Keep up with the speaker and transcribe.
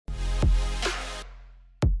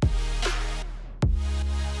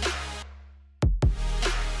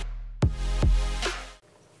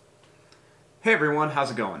Hey everyone,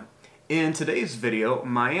 how's it going? In today's video,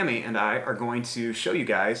 Miami and I are going to show you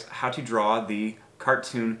guys how to draw the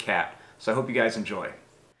cartoon cat. So I hope you guys enjoy.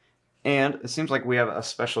 And it seems like we have a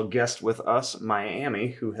special guest with us, Miami,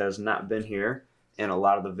 who has not been here in a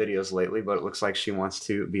lot of the videos lately, but it looks like she wants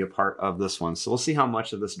to be a part of this one. So we'll see how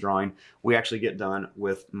much of this drawing we actually get done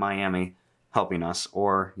with Miami helping us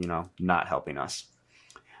or, not helping us.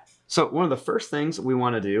 So one of the first things we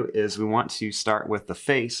want to do is we want to start with the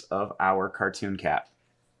face of our cartoon cat.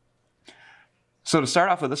 So to start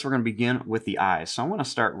off with this, we're going to begin with the eyes. So I want to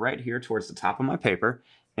start right here towards the top of my paper,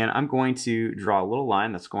 and I'm going to draw a little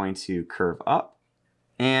line that's going to curve up,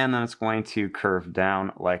 and then it's going to curve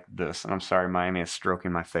down like this. And I'm sorry, Miami is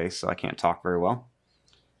stroking my face, so I can't talk very well.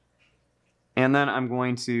 And then I'm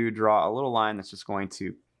going to draw a little line that's just going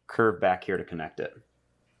to curve back here to connect it.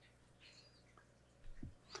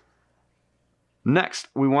 Next,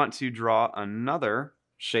 we want to draw another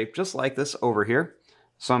shape just like this over here.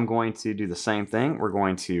 So I'm going to do the same thing. We're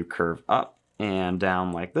going to curve up and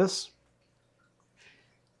down like this.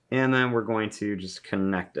 And then we're going to just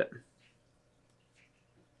connect it.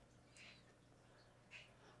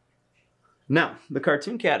 Now, the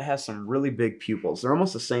cartoon cat has some really big pupils. They're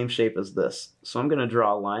almost the same shape as this. So I'm going to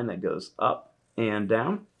draw a line that goes up and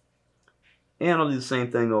down. And I'll do the same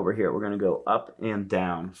thing over here. We're going to go up and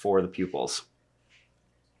down for the pupils.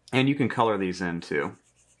 And you can color these in too.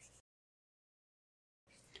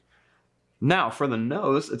 Now for the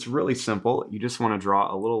nose, it's really simple. You just want to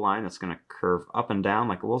draw a little line that's going to curve up and down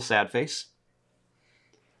like a little sad face.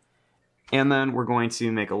 And then we're going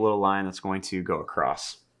to make a little line that's going to go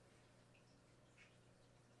across.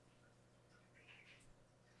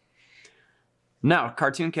 Now,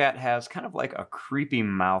 cartoon cat has kind of like a creepy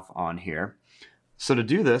mouth on here. So to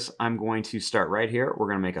do this, I'm going to start right here. We're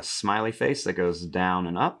going to make a smiley face that goes down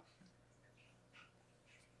and up.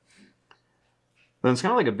 Then it's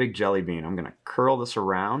kind of like a big jelly bean. I'm going to curl this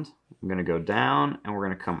around. I'm going to go down, and we're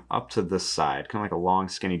going to come up to this side, kind of like a long,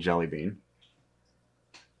 skinny jelly bean.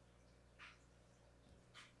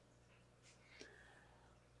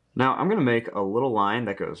 Now I'm going to make a little line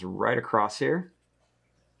that goes right across here.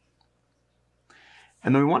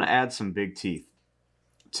 And then we want to add some big teeth.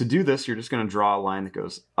 To do this, you're just going to draw a line that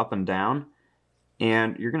goes up and down,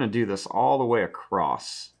 and you're going to do this all the way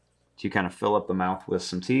across to kind of fill up the mouth with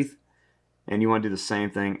some teeth. And you want to do the same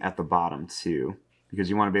thing at the bottom too, because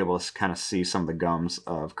you want to be able to kind of see some of the gums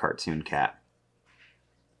of cartoon cat.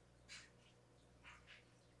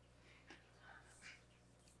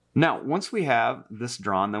 Now, once we have this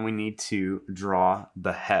drawn, then we need to draw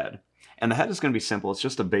the head. And the head is going to be simple. It's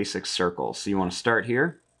just a basic circle. So you want to start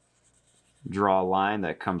here. Draw a line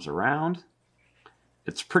that comes around.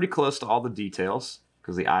 It's pretty close to all the details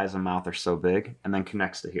because the eyes and mouth are so big, and then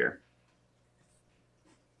connects to here.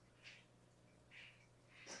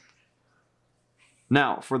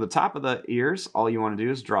 Now, for the top of the ears, all you want to do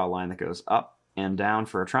is draw a line that goes up and down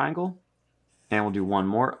for a triangle, and we'll do one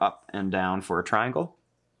more up and down for a triangle.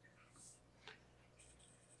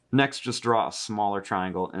 Next, just draw a smaller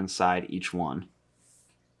triangle inside each one.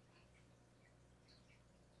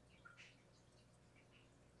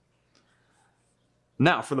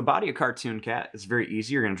 Now, for the body of cartoon cat, it's very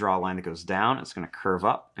easy. You're going to draw a line that goes down. It's going to curve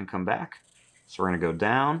up and come back. So we're going to go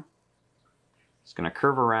down. It's going to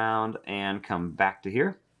curve around and come back to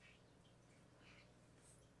here.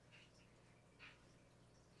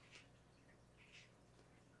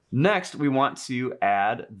 Next, we want to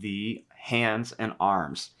add the hands and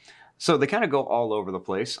arms. So they kind of go all over the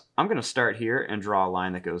place. I'm going to start here and draw a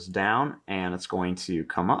line that goes down, and it's going to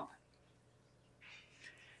come up.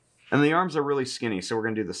 And the arms are really skinny, so we're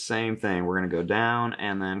going to do the same thing. We're going to go down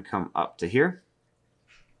and then come up to here.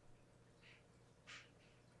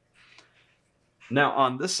 Now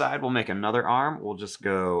on this side, we'll make another arm. We'll just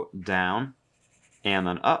go down and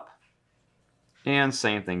then up. And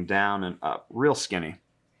same thing, down and up. Real skinny.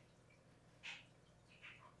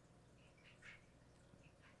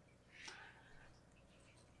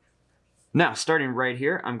 Now, starting right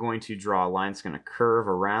here, I'm going to draw a line that's going to curve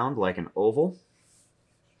around like an oval.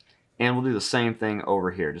 And we'll do the same thing over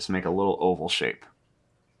here, just make a little oval shape.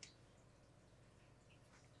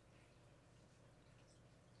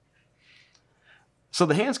 So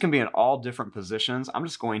the hands can be in all different positions. I'm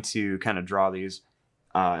just going to kind of draw these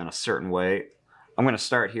in a certain way. I'm going to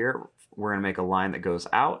start here. We're going to make a line that goes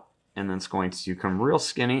out, and then it's going to come real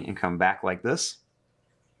skinny and come back like this.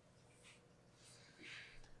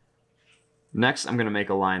 Next, I'm going to make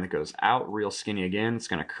a line that goes out real skinny again. It's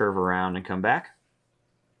going to curve around and come back.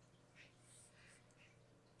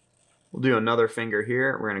 We'll do another finger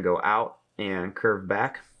here. We're going to go out and curve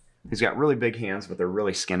back. He's got really big hands, but they're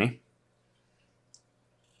really skinny.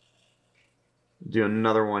 Do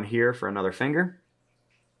another one here for another finger.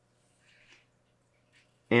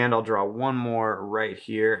 And I'll draw one more right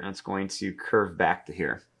here, and it's going to curve back to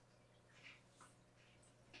here.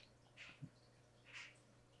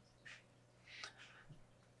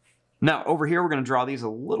 Now, over here, we're going to draw these a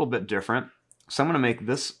little bit different. So I'm going to make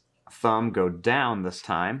this thumb go down this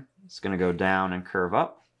time. It's going to go down and curve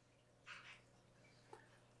up. I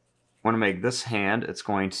want to make this hand, it's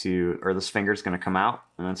going to, or this finger is going to come out,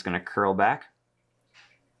 and then it's going to curl back.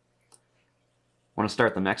 I want to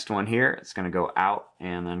start the next one here. It's going to go out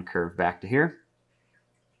and then curve back to here.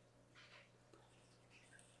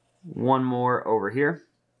 One more over here.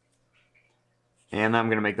 And I'm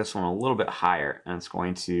going to make this one a little bit higher, and it's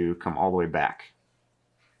going to come all the way back.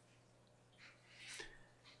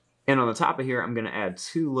 And on the top of here, I'm going to add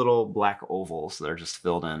two little black ovals that are just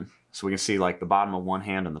filled in. So we can see like the bottom of one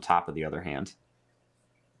hand and the top of the other hand.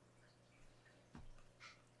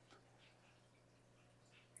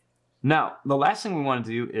 Now, the last thing we want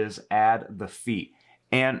to do is add the feet.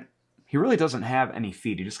 And he really doesn't have any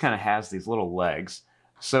feet. He just kind of has these little legs.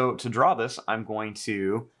 So to draw this, I'm going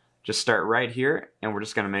to just start right here, and we're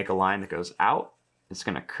just going to make a line that goes out. It's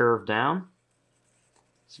going to curve down.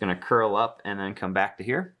 It's going to curl up and then come back to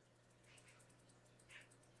here.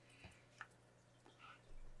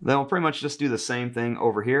 Then we'll pretty much just do the same thing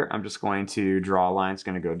over here. I'm just going to draw a line that's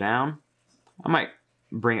going to go down. I might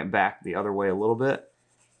bring it back the other way a little bit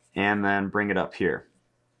and then bring it up here.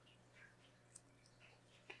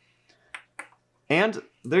 And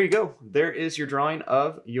there you go. There is your drawing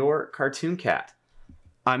of your cartoon cat.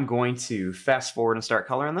 I'm going to fast forward and start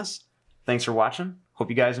coloring this. Thanks for watching. Hope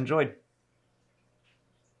you guys enjoyed.